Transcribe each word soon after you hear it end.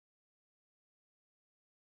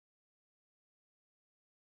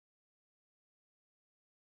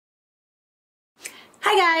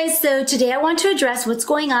Hi guys, so today I want to address what's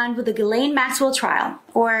going on with the Ghislaine Maxwell trial,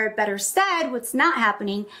 or better said, what's not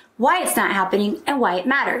happening, why it's not happening, and why it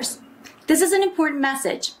matters. This is an important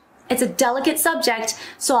message. It's a delicate subject,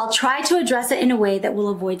 so I'll try to address it in a way that will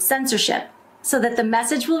avoid censorship, so that the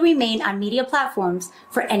message will remain on media platforms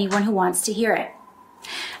for anyone who wants to hear it.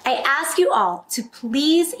 I ask you all to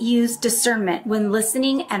please use discernment when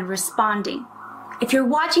listening and responding. If you're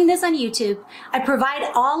watching this on YouTube, I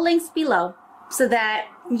provide all links below so that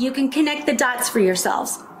you can connect the dots for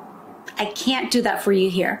yourselves. I can't do that for you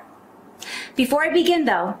here. Before I begin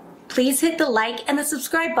though, please hit the like and the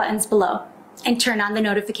subscribe buttons below and turn on the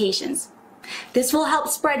notifications. This will help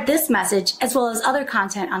spread this message as well as other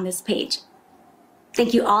content on this page.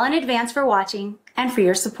 Thank you all in advance for watching and for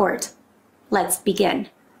your support. Let's begin.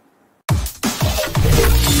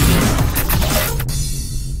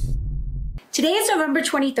 Today is November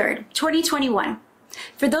 23rd, 2021.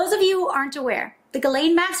 For those of you who aren't aware, the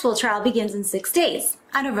Ghislaine Maxwell trial begins in 6 days,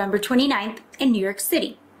 on November 29th in New York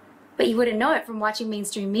City. But you wouldn't know it from watching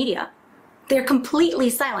mainstream media. They're completely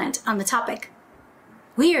silent on the topic.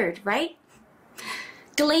 Weird, right?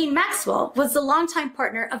 Ghislaine Maxwell was the longtime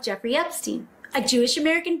partner of Jeffrey Epstein, a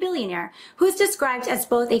Jewish-American billionaire who is described as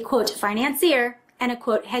both a, quote, financier and a,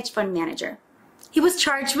 quote, hedge fund manager. He was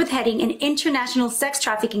charged with heading an international sex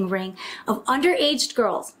trafficking ring of underage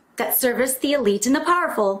girls that serviced the elite and the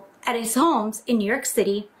powerful at his homes in New York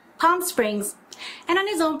City, Palm Springs, and on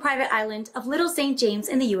his own private island of Little St. James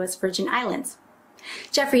in the U.S. Virgin Islands.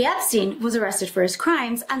 Jeffrey Epstein was arrested for his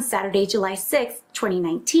crimes on Saturday, July 6,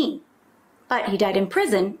 2019, but he died in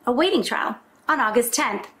prison awaiting trial on August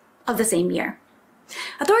 10th of the same year.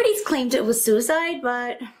 Authorities claimed it was suicide,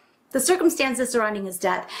 but the circumstances surrounding his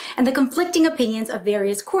death and the conflicting opinions of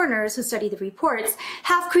various coroners who studied the reports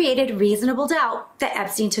have created reasonable doubt that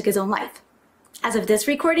Epstein took his own life. As of this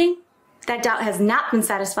recording, that doubt has not been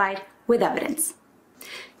satisfied with evidence.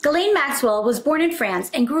 Ghislaine Maxwell was born in France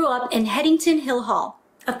and grew up in Headington Hill Hall,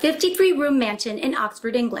 a 53-room mansion in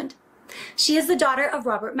Oxford, England. She is the daughter of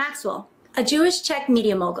Robert Maxwell, a Jewish Czech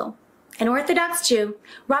media mogul. An Orthodox Jew,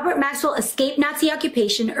 Robert Maxwell escaped Nazi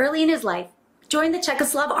occupation early in his life, joined the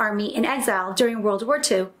Czechoslovak army in exile during World War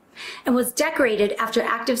II, and was decorated after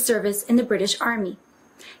active service in the British Army.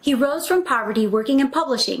 He rose from poverty working in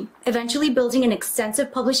publishing, eventually building an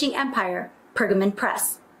extensive publishing empire, Pergamon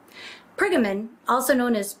Press. Pergamon, also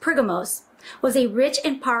known as Pergamos, was a rich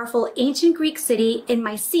and powerful ancient Greek city in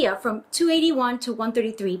Mysia from 281 to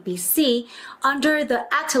 133 BC under the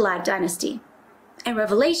Attalid dynasty. In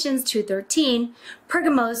Revelations 2:13,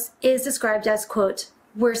 Pergamos is described as, quote,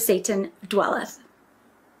 where Satan dwelleth.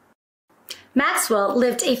 Maxwell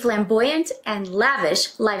lived a flamboyant and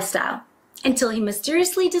lavish lifestyle until he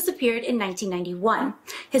mysteriously disappeared in 1991.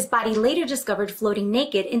 His body later discovered floating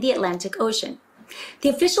naked in the Atlantic Ocean. The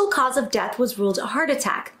official cause of death was ruled a heart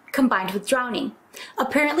attack combined with drowning,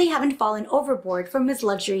 apparently having fallen overboard from his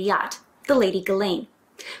luxury yacht, the Lady Ghislaine.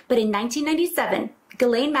 But in 1997,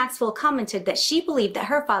 Ghislaine Maxwell commented that she believed that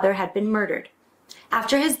her father had been murdered.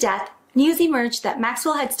 After his death, news emerged that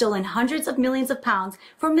Maxwell had stolen hundreds of millions of pounds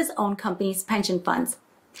from his own company's pension funds.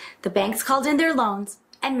 The banks called in their loans,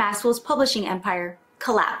 and Maxwell's publishing empire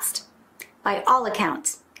collapsed. By all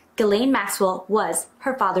accounts, Ghislaine Maxwell was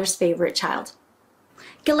her father's favorite child.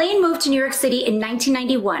 Ghislaine moved to New York City in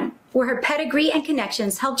 1991, where her pedigree and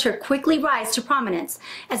connections helped her quickly rise to prominence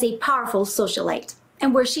as a powerful socialite,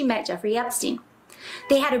 and where she met Jeffrey Epstein.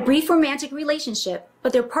 They had a brief romantic relationship,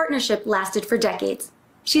 but their partnership lasted for decades.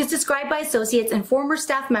 She is described by associates and former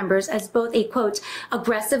staff members as both a, quote,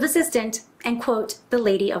 aggressive assistant and, quote, the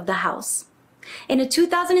lady of the house. In a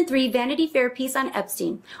 2003 Vanity Fair piece on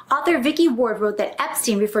Epstein, author Vicky Ward wrote that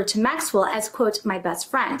Epstein referred to Maxwell as, quote, my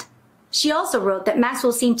best friend. She also wrote that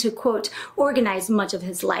Maxwell seemed to, quote, organize much of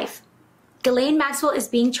his life. Ghislaine Maxwell is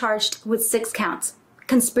being charged with 6 counts: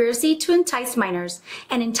 conspiracy to entice minors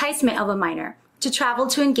and enticement of a minor to travel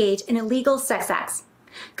to engage in illegal sex acts,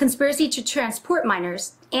 conspiracy to transport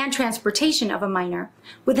minors, and transportation of a minor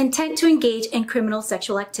with intent to engage in criminal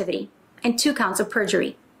sexual activity, and 2 counts of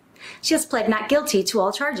perjury. She has pled not guilty to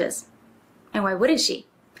all charges. And why wouldn't she?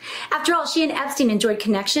 After all, she and Epstein enjoyed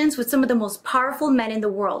connections with some of the most powerful men in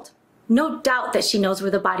the world. No doubt that she knows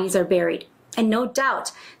where the bodies are buried, and no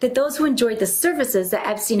doubt that those who enjoyed the services that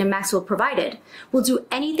Epstein and Maxwell provided will do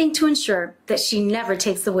anything to ensure that she never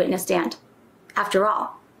takes the witness stand. After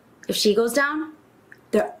all, if she goes down,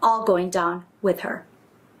 they're all going down with her.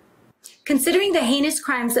 Considering the heinous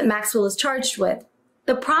crimes that Maxwell is charged with,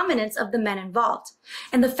 the prominence of the men involved,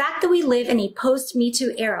 and the fact that we live in a post-Me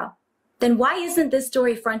Too era, then why isn't this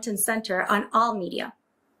story front and center on all media?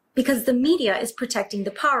 Because the media is protecting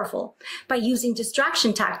the powerful by using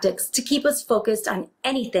distraction tactics to keep us focused on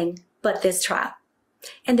anything but this trial.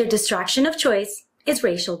 And their distraction of choice is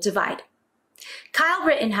racial divide. Kyle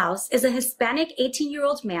Rittenhouse is a Hispanic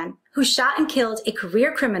 18-year-old man who shot and killed a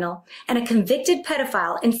career criminal and a convicted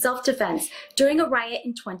pedophile in self-defense during a riot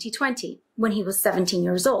in 2020 when he was 17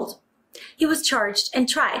 years old. He was charged and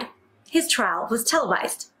tried. His trial was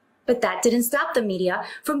televised. But that didn't stop the media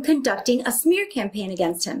from conducting a smear campaign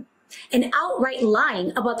against him and outright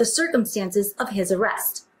lying about the circumstances of his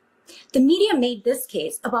arrest. The media made this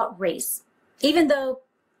case about race, even though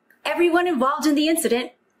everyone involved in the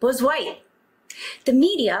incident was white. The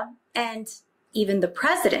media, and even the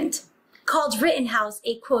president, called Rittenhouse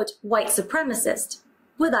a, quote, white supremacist,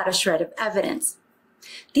 without a shred of evidence.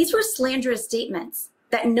 These were slanderous statements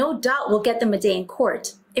that no doubt will get them a day in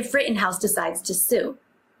court if Rittenhouse decides to sue,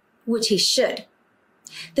 which he should.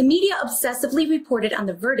 The media obsessively reported on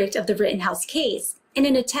the verdict of the Rittenhouse case in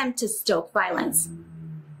an attempt to stoke violence.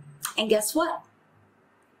 And guess what?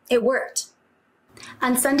 It worked.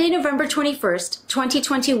 On Sunday, November 21st,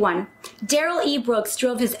 2021, Darrell E. Brooks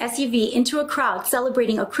drove his SUV into a crowd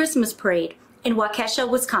celebrating a Christmas parade in Waukesha,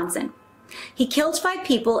 Wisconsin. He killed 5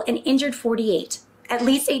 people and injured 48, at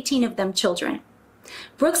least 18 of them children.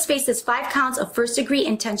 Brooks faces 5 counts of first-degree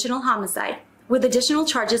intentional homicide, with additional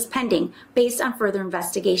charges pending based on further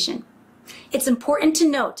investigation. It's important to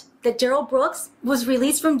note that Darrell Brooks was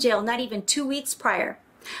released from jail not even 2 weeks prior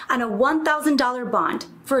on a $1,000 bond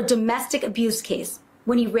for a domestic abuse case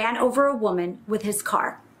when he ran over a woman with his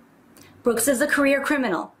car. Brooks is a career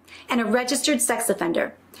criminal and a registered sex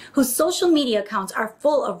offender whose social media accounts are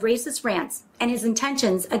full of racist rants and his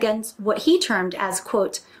intentions against what he termed as,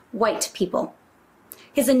 quote, white people.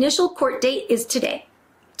 His initial court date is today,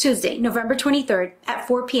 Tuesday, November 23rd at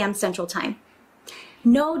 4 p.m. Central Time.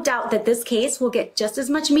 No doubt that this case will get just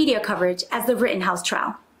as much media coverage as the Rittenhouse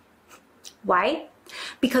trial. Why?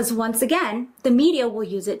 Because once again, the media will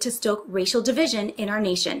use it to stoke racial division in our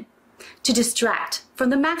nation, to distract from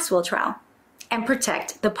the Maxwell trial, and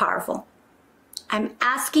protect the powerful. I'm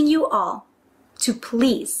asking you all to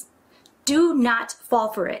please do not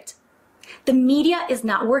fall for it. The media is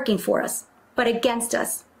not working for us, but against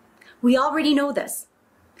us. We already know this,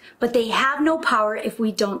 but they have no power if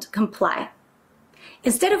we don't comply.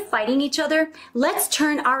 Instead of fighting each other, let's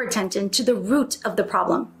turn our attention to the root of the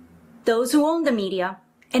problem. Those who own the media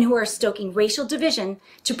and who are stoking racial division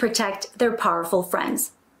to protect their powerful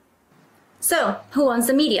friends. So, who owns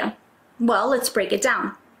the media? Well, let's break it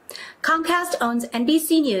down. Comcast owns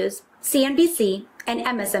NBC News, CNBC, and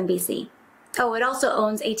MSNBC. Oh, it also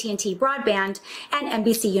owns AT&T Broadband and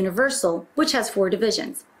NBC Universal, which has 4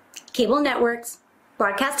 divisions: cable networks,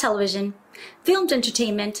 broadcast television, filmed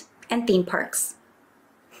entertainment, and theme parks.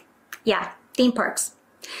 Yeah, theme parks.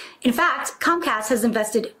 In fact, Comcast has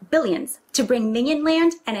invested billions to bring Minion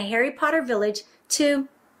Land and a Harry Potter village to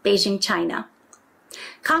Beijing, China.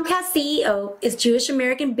 Comcast CEO is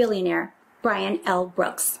Jewish-American billionaire Brian L.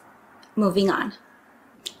 Brooks. Moving on.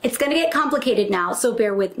 It's going to get complicated now, so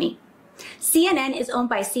bear with me. CNN is owned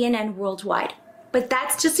by CNN Worldwide, but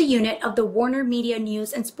that's just a unit of the Warner Media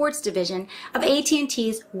News and Sports division of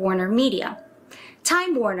AT&T's Warner Media.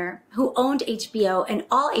 Time Warner, who owned HBO and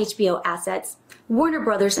all HBO assets, Warner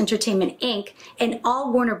Brothers Entertainment Inc. and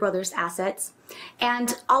all Warner Brothers assets,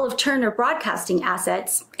 and all of Turner Broadcasting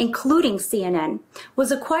assets, including CNN,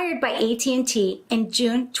 was acquired by AT&T in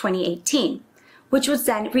June 2018, which was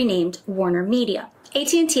then renamed Warner Media.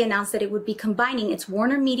 AT&T announced that it would be combining its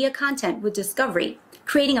Warner Media content with Discovery,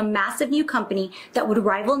 creating a massive new company that would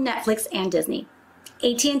rival Netflix and Disney.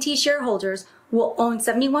 AT&T shareholders will own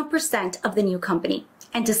 71% of the new company,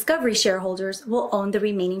 and Discovery shareholders will own the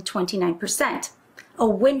remaining 29%, a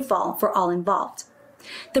windfall for all involved.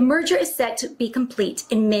 The merger is set to be complete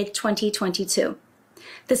in mid-2022.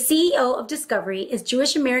 The CEO of Discovery is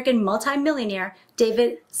Jewish-American multimillionaire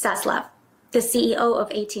David Zaslav. The CEO of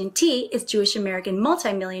AT&T is Jewish-American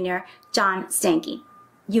multimillionaire John Stankey.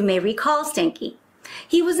 You may recall Stankey.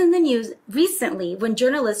 He was in the news recently when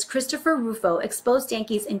journalist Christopher Rufo exposed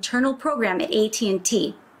Stankey's internal program at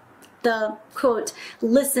AT&T, the, quote,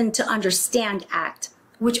 Listen to Understand Act,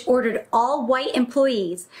 which ordered all white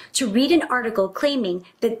employees to read an article claiming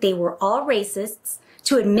that they were all racists,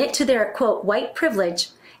 to admit to their, quote, white privilege,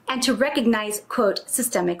 and to recognize, quote,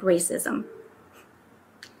 systemic racism.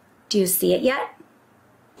 Do you see it yet?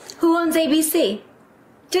 Who owns ABC?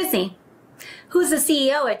 Disney. Who's the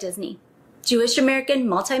CEO at Disney? Jewish-American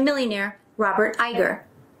multimillionaire Robert Iger.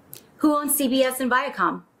 Who owns CBS and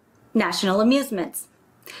Viacom? National Amusements.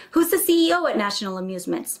 Who's the CEO at National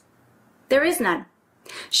Amusements? There is none.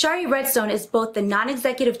 Shari Redstone is both the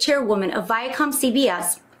non-executive chairwoman of Viacom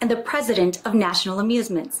CBS and the president of National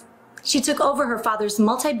Amusements. She took over her father's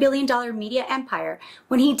multi-billion-dollar media empire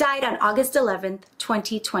when he died on August 11,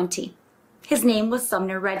 2020. His name was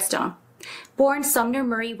Sumner Redstone, born Sumner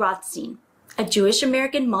Murray Rothstein, a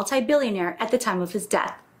Jewish-American multi-billionaire at the time of his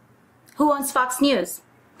death. Who owns Fox News?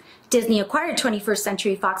 Disney acquired 21st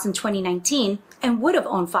Century Fox in 2019 and would have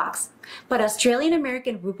owned Fox, but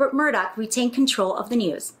Australian-American Rupert Murdoch retained control of the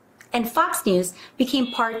news, and Fox News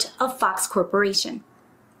became part of Fox Corporation.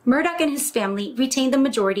 Murdoch and his family retained the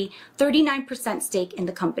majority 39% stake in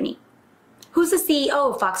the company. Who's the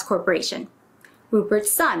CEO of Fox Corporation?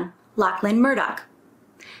 Rupert's son, Lachlan Murdoch.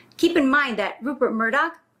 Keep in mind that Rupert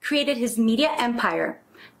Murdoch created his media empire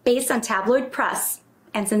based on tabloid press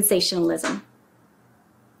and sensationalism.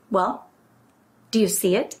 Well, do you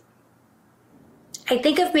see it? I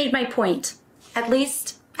think I've made my point. At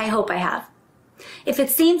least, I hope I have. If it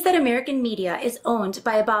seems that American media is owned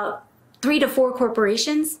by about 3 to 4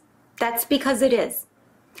 corporations, that's because it is.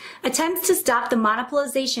 Attempts to stop the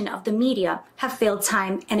monopolization of the media have failed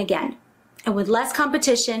time and again. And with less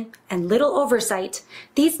competition and little oversight,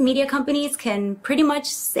 these media companies can pretty much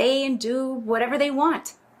say and do whatever they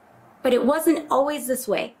want. But it wasn't always this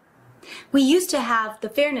way. We used to have the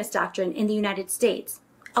Fairness Doctrine in the United States,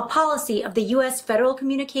 a policy of the U.S. Federal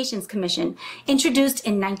Communications Commission introduced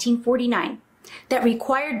in 1949 that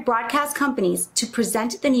required broadcast companies to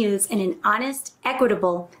present the news in an honest,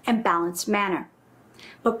 equitable, and balanced manner.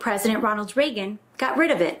 But President Ronald Reagan got rid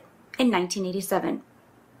of it in 1987.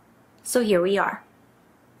 So here we are.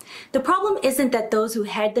 The problem isn't that those who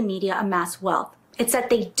head the media amass wealth. It's that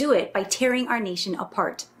they do it by tearing our nation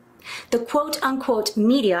apart. The quote-unquote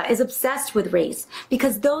media is obsessed with race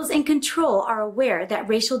because those in control are aware that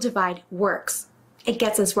racial divide works. It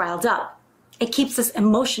gets us riled up. It keeps us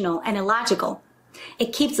emotional and illogical.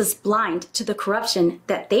 It keeps us blind to the corruption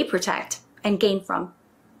that they protect and gain from.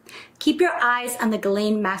 Keep your eyes on the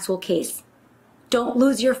Ghislaine Maxwell case. Don't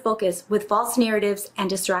lose your focus with false narratives and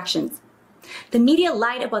distractions. The media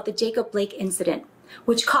lied about the Jacob Blake incident,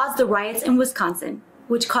 which caused the riots in Wisconsin,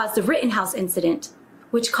 which caused the Rittenhouse incident,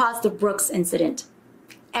 which caused the Brooks incident.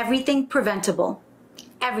 Everything preventable.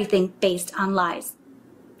 Everything based on lies.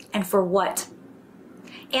 And for what?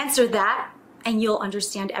 Answer that and you'll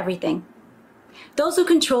understand everything. Those who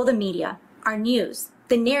control the media, our news,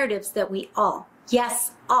 the narratives that we all,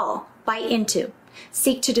 yes, all, buy into,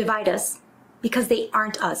 seek to divide us because they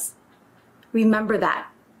aren't us. Remember that.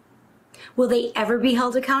 Will they ever be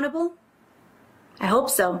held accountable? I hope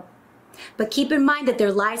so. But keep in mind that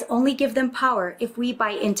their lies only give them power if we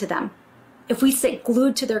buy into them, if we sit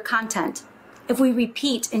glued to their content, if we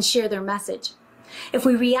repeat and share their message, if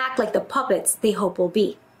we react like the puppets they hope we'll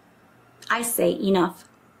be. I say enough,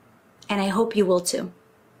 and I hope you will too.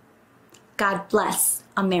 God bless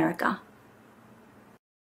America.